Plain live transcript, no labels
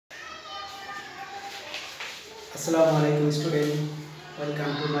Assalamualaikum student,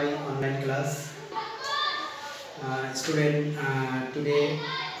 welcome to my online class. Today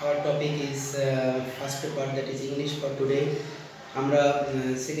our topic is first paper, that is English for today. আমরা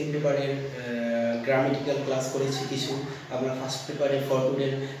second পেপারের grammatical class করেছি কিছু। আমরা first পেপারের for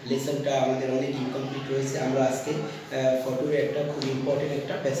টুডের লেসনটা আমাদের অনেক ইনকমপ্লিট রয়েছে। আমরা আজকে ফর টুডে একটা খুব ইম্পর্টেন্ট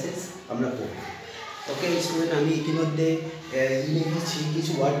একটা প্যাসেজ আমরা পড়ব। ওকে স্টুডেন্ট, আমি ইতিমধ্যে লিখেছি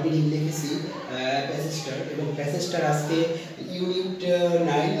কিছু ওয়ার্ড মিনিং লিখেছি প্যাসেজটার, এবং প্যাসেজটার আজকে ইউনিট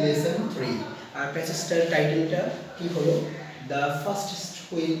 9 লেসন 3। আর প্যাসেজটার টাইটেলটা কি হলো, the fastest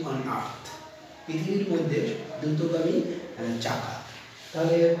wheel on earth, পৃথিবীর মধ্যে দ্রুতগামী চাকা।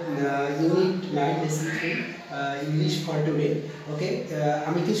 তাহলে unit 9 lesson 3 English for today. ওকে,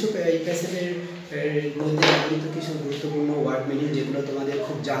 আমি কিছু এই প্যাসেজের মধ্যে ব্যবহৃত কিছু গুরুত্বপূর্ণ ওয়ার্ড মিনিং যেগুলো তোমাদের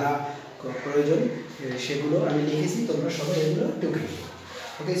খুব জানা প্রয়োজন সেগুলো আমি লিখেছি, তোমরা সবাই এগুলো টুকে নিও।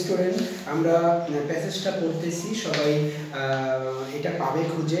 ওকে স্টুডেন্ট, আমরা প্যাসেজটা পড়তেছি, সবাই এটা পাবে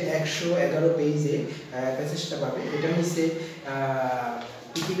খুঁজে 111 পেজে প্যাসেজটা পাবে। এটা হচ্ছে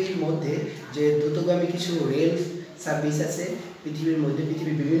পৃথিবীর মধ্যে যে দ্রুতগামী কিছু রেল সার্ভিস আছে পৃথিবীর মধ্যে,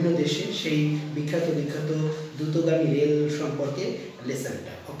 পৃথিবীর বিভিন্ন দেশে, সেই বিখ্যাত দ্রুতগামী রেল সম্পর্কে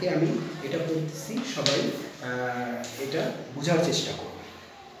লেসনটা। ওকে, আমি এটা পড়তেছি, সবাই এটা বোঝার চেষ্টা করো।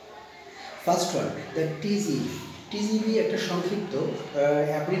 First one, the TGV. TGV একটা সংক্ষিপ্ত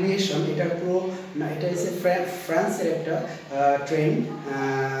অ্যাব্রিভিয়েশন। এটা হচ্ছে ফ্রান্সের একটা ট্রেন,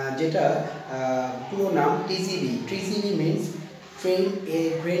 যেটা পুরো নাম টিজিভি। টিজিভি মিনস ট্রেন এ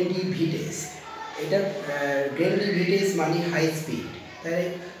গ্র্যান্ডি ভিটেস। এটা গ্র্যান্ডি ভিটেস মানে হাই স্পিড, তাই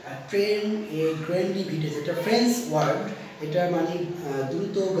ট্রেন এ গ্র্যান্ডি ভিটেস এটা ফ্রেঞ্চ ওয়ার্ড, এটা মানে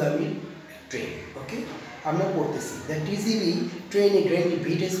দ্রুতগামী ট্রেন। ওকে, আমরা পড়তেছি, the TGV train A Grande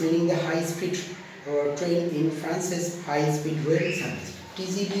ভিটেস meaning the high speed train in Frances high speed rail service.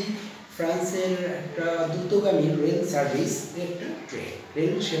 TGV ফ্রান্সের একটা দ্রুতগামী রেল সার্ভিস, একটা ট্রেন,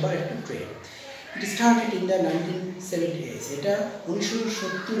 রেল সেবার একটা train. It started in the 1970s। এটা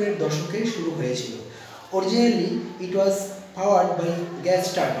 1970-এর দশকে শুরু হয়েছিল। Originally it was powered by gas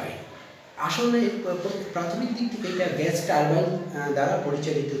turbine. আসলে প্রাথমিক দিক থেকে এটা গ্যাস টারবাইন দ্বারা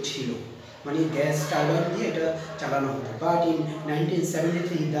পরিচালিত ছিল, মানে গ্যাস টারবাইন দিয়ে এটা চালানো হতো। But in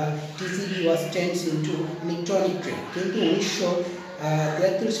 1973 the TGV was changed into electronic train. কিন্তু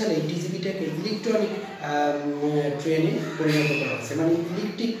 1973 সালে টিজিভিটাকে ইলেকট্রনিক ট্রেনে পরিণত করা হয়েছে, মানে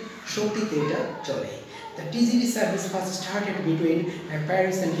ইলেকট্রিক শক্তিতে এটা চলে। The TGV service first started between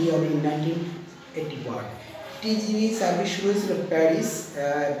Paris and Leone in 1981। TGV service শুরু হয়েছিল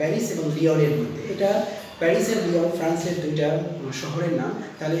প্যারিস এবং লিওনের মধ্যে। এটা প্যারিস আর লিওন ফ্রান্সের দুইটা শহরের নাম।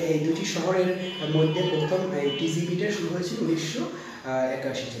 তাহলে এই দুটি শহরের মধ্যে প্রথম এই টিজিভিটা শুরু হয়েছিল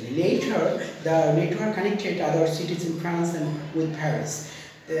 1981 সালে। Letter the network connected other cities in France and with Paris.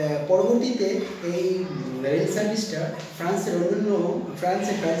 পরবর্তীতে এই রেল সার্ভিসটা ফ্রান্সের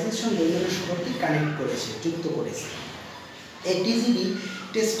প্যারিসের সঙ্গে অন্যান্য শহরকে কানেক্ট করেছে, যুক্ত করেছে। এই TGV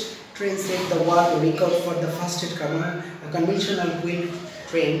test train set the world record for the fastest conventional wheel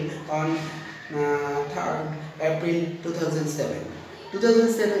train on 3rd April 2007. 3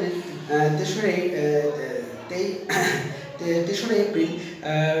 April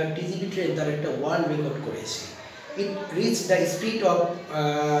TGV train তার একটা ওয়ার্ল্ড রেকর্ড করেছে। It reached the speed of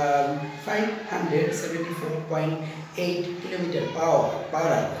 574.8 km per hour.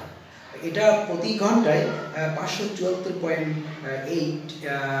 এটা প্রতি ঘন্টায় 574.8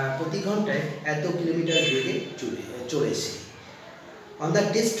 প্রতি ঘন্টায় এত কিলোমিটার বেগে চলেছে। অন দ্য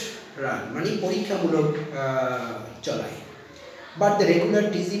টেস্ট রান মানে পরীক্ষামূলক চলায়। But the regular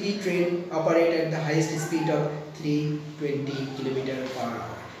TGV train operate at the highest speed of 320 kilometre per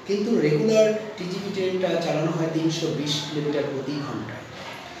hour. কিন্তু রেগুলার টিজিভি ট্রেনটা চালানো হয় 320 কিলোমিটার প্রতি ঘন্টায়।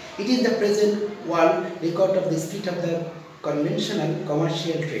 It is the present world record of the speed of the conventional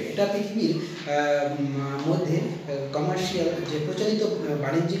commercial train. এটা পৃথিবীর মধ্যে commercial যে প্রচলিত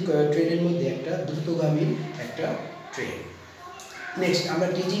বাণিজ্যিক ট্রেনের মধ্যে একটা দ্রুতগামী একটা ট্রেন। নেক্সট আমরা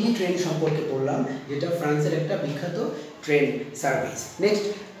টিজিভি ট্রেন সম্পর্কে পড়লাম, যেটা ফ্রান্সের একটা বিখ্যাত train service. Next,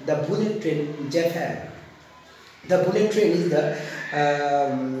 the bullet train, Japan. The bullet train is the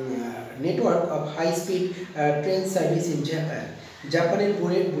network of high speed train service in Japan. জাপানের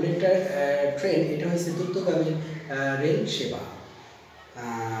বুলেট ট্রেন এটা হচ্ছে দ্রুতগামী রেল সেবা।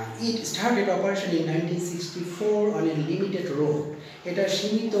 It started operation in 1964 on a limited road. এটা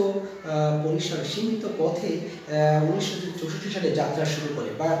সীমিত পথে 1964 সালে যাত্রা শুরু করে।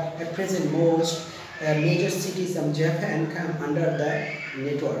 But at present most major সিটিজ of Japan come under the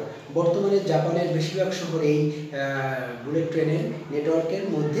network. বর্তমানে জাপানের বেশিরভাগ শহর এই বুলেট ট্রেনের নেটওয়ার্কের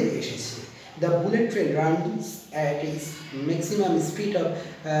মধ্যে এসেছে। The bullet train runs at its maximum speed of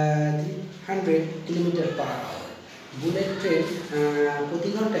 300 km/h। Bullet train প্রতি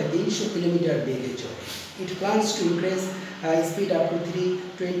ঘন্টায় 300 কিলোমিটার বেগে চলে। It plans to increase speed up to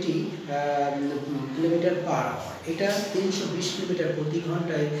 320 km/h। এটা 320 কিলোমিটার প্রতি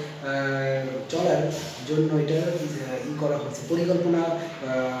ঘন্টায় চলার জন্য এটা করা হয়েছে, পরিকল্পনা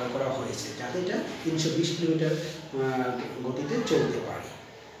করা হয়েছে, যাতে এটা 320 কিলোমিটার গতিতে চলতে পারে।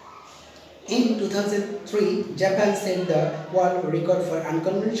 In 2003, Japan set the world record for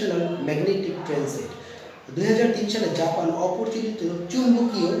unconventional magnetic transit. 2003 সালে জাপান অপরিচিত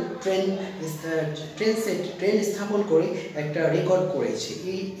চুম্বকীয় ট্রেন স্থাপন করে একটা রেকর্ড করেছে।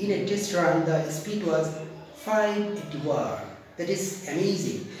 In a test run, the speed was 581. That is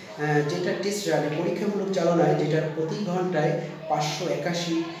amazing. যেটা টেস্ট রানে পরীক্ষামূলক চালনায় যেটার প্রতি ঘন্টায়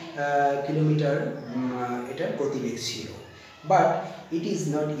 581 কিলোমিটার এটার গতিবেগ ছিল। But it is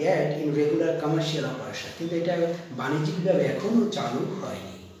not yet in regular commercial operation, কিন্তু এটা বাণিজ্যিকভাবে এখনও চালু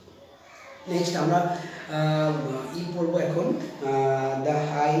হয়নি। নেক্সট আমরা পড়বো এখন the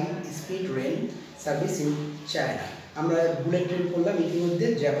high speed rail service in China. আমরা বুলেট ট্রেন পড়লাম ইতিমধ্যে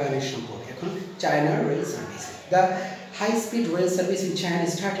জাপানের সম্পর্কে, এখন চায়নার rail service. The high speed rail service in China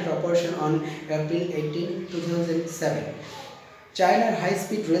started operation on April 18, 2007। চায়নার হাই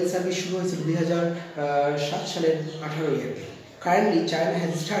স্পিড রেল সার্ভিস শুরু হয়েছিল 2007 সালের 18 April. Currently, China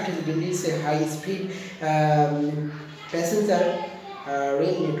has started to release a high-speed passenger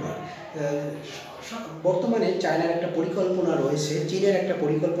rail network. বর্তমানে চায়নার একটা পরিকল্পনা রয়েছে, চীনের একটা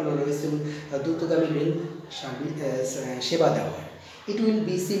পরিকল্পনা রয়েছে দ্রুতগামী রেল সেবা দেওয়ার। It will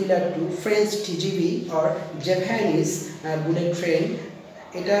be similar to French TGV or Japanese bullet train.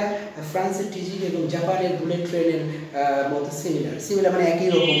 এটা ফ্রান্সের টিজিভি এবং জাপানের বুলেট ট্রেনের মতো সিমিলার মানে একই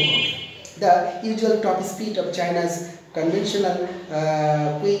রকম হবে। The usual top speed of China's conventional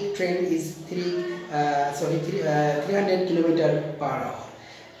quick train is 300 km/h.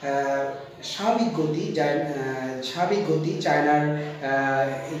 স্বাভাবিক গতি চায়নার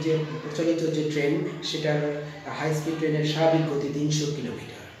এই যে প্রচলিত যে ট্রেন সেটার হাই স্পিড ট্রেনের স্বাভাবিক গতি 300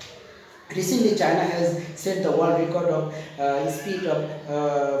 kilometre. Recently, China has set the world record of speed of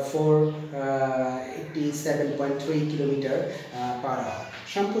 487.3 km/h.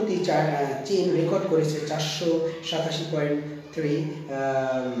 সম্প্রতি চীন রেকর্ড করেছে 487.3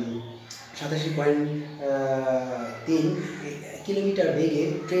 কিলোমিটার বেগে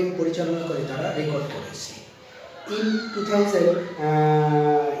ট্রেন পরিচালনা করে তারা রেকর্ড করেছে। In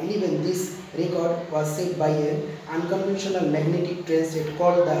 2011, this record was set by an unconventional magnetic transit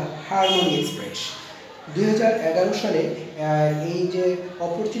called the Harmony Express. 2011 সালে এই যে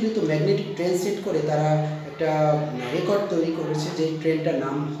অপরিচালিত ম্যাগনেটিক ট্রেন সেট করে তারা একটা রেকর্ড তৈরি করেছে, যে ট্রেনটার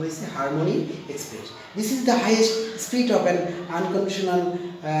নাম হয়েছে harmony express. This is the highest speed of an unconventional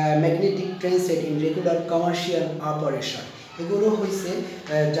magnetic train set in regular commercial operation. এগুলো হয়েছে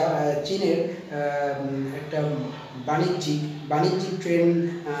চীনের একটা বাণিজ্যিক ট্রেন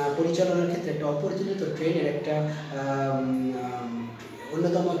পরিচালনার ক্ষেত্রে একটা অপরিচালিত ট্রেনের একটা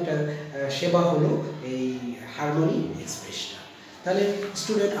অন্যতম একটা সেবা হলো এই হারমোনি এক্সপ্রেসটা। তাহলে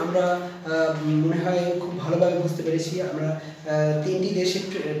স্টুডেন্ট আমরা মনে হয় খুব ভালোভাবে বুঝতে পেরেছি। আমরা তিনটি দেশের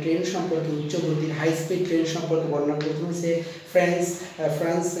ট্রেন সম্পর্কে, উচ্চগতির হাই স্পিড ট্রেন সম্পর্কে বর্ণনা করতে হচ্ছে।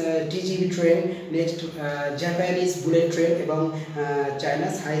 France TGV train, next Japanese bullet train এবং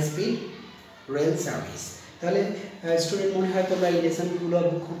চায়নাস হাই স্পিড রেল সার্ভিস। তাহলে স্টুডেন্ট মনে হয় তোমরা এই লেসনগুলো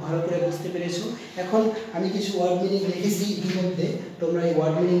খুব ভালো করে বুঝতে পেরেছো। এখন আমি কিছু ওয়ার্ড মিনিং লিখেছি ইতিমধ্যে, তোমরা এই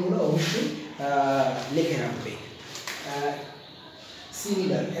ওয়ার্ড মিনিংগুলো অবশ্যই লিখে রাখবে।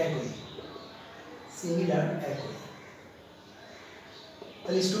 সিমিলার একই।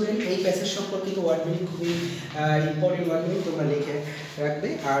 তাহলে স্টুডেন্ট এই প্যাসেজ সম্পর্কিত ওয়ার্ড মিনিং খুবই ইম্পর্টেন্ট ওয়ার্ড মিনিং তোমরা লিখে রাখবে,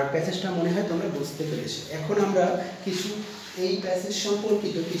 আর প্যাসেজটা মনে হয় তোমরা বুঝতে পেরেছো। এখন আমরা কিছু এই প্যাসেজ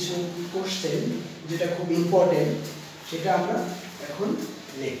সম্পর্কিত কিছু কোশ্চেন যেটা খুব ইম্পর্টেন্ট সেটা আমরা এখন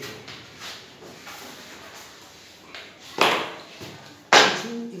লিখব। কিছু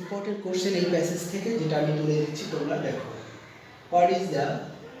ইম্পর্টেন্ট কোশ্চেন এই প্যাসেজ থেকে যেটা আমি তুলে দিচ্ছি, তোমরা দেখো। What is the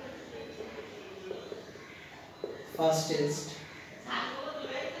fastest?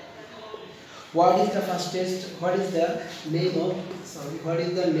 What is the fastest? What is the name of? Sorry. What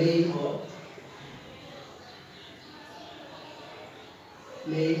is the name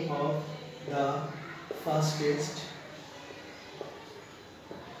of the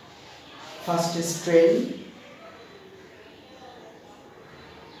fastest train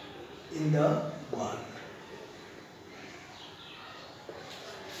in the world?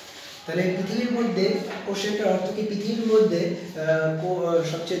 তাহলে পৃথিবীর মধ্যে, কোশ্চেনটার অর্থ কি, পৃথিবীর মধ্যে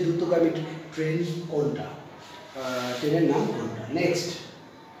সবচেয়ে দ্রুতগামী ট্রেন কোনটা, ট্রেনের নাম কোনটা। Next,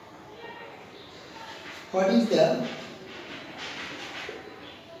 what is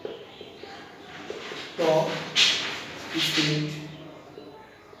top speed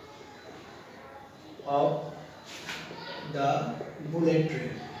of the bullet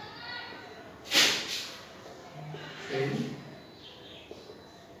train.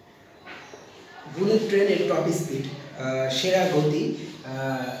 Bullet ট্রেনের টপ স্পিড সেরা গতি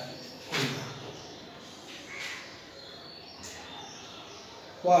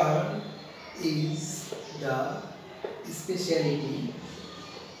What is the speciality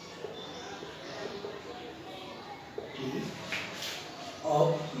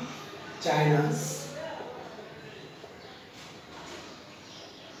of China's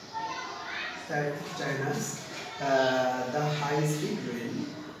the high speed rail?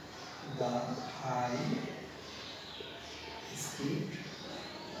 The high speed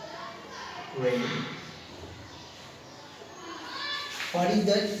rail. What is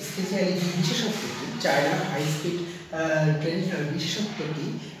the speciality বিশেষত্ব কি China high speed train বিশেষত্ব কি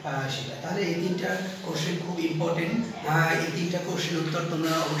সেটা তাহলে এই তিনটা কোশ্চেন খুব ইম্পর্টেন্ট এই তিনটা কোশ্চেন উত্তর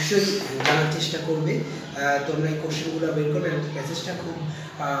তোমরা অবশ্যই জানার চেষ্টা করবে তোমরা এই কোশ্চেনগুলো বের করবে এবং প্যাসেজটা খুব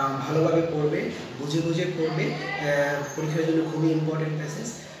ভালোভাবে পড়বে বুঝে বুঝে পড়বে পরীক্ষার জন্য খুবই ইম্পর্টেন্ট প্যাসেজ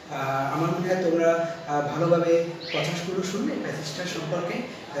আমার মনে হয় তোমরা ভালোভাবে কথাগুলো শুনলে প্যাসেজটা সম্পর্কে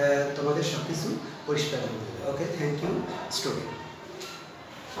তোমাদের সব কিছু পরিষ্কার হবে ওকে থ্যাংক ইউ স্টুডেন্ট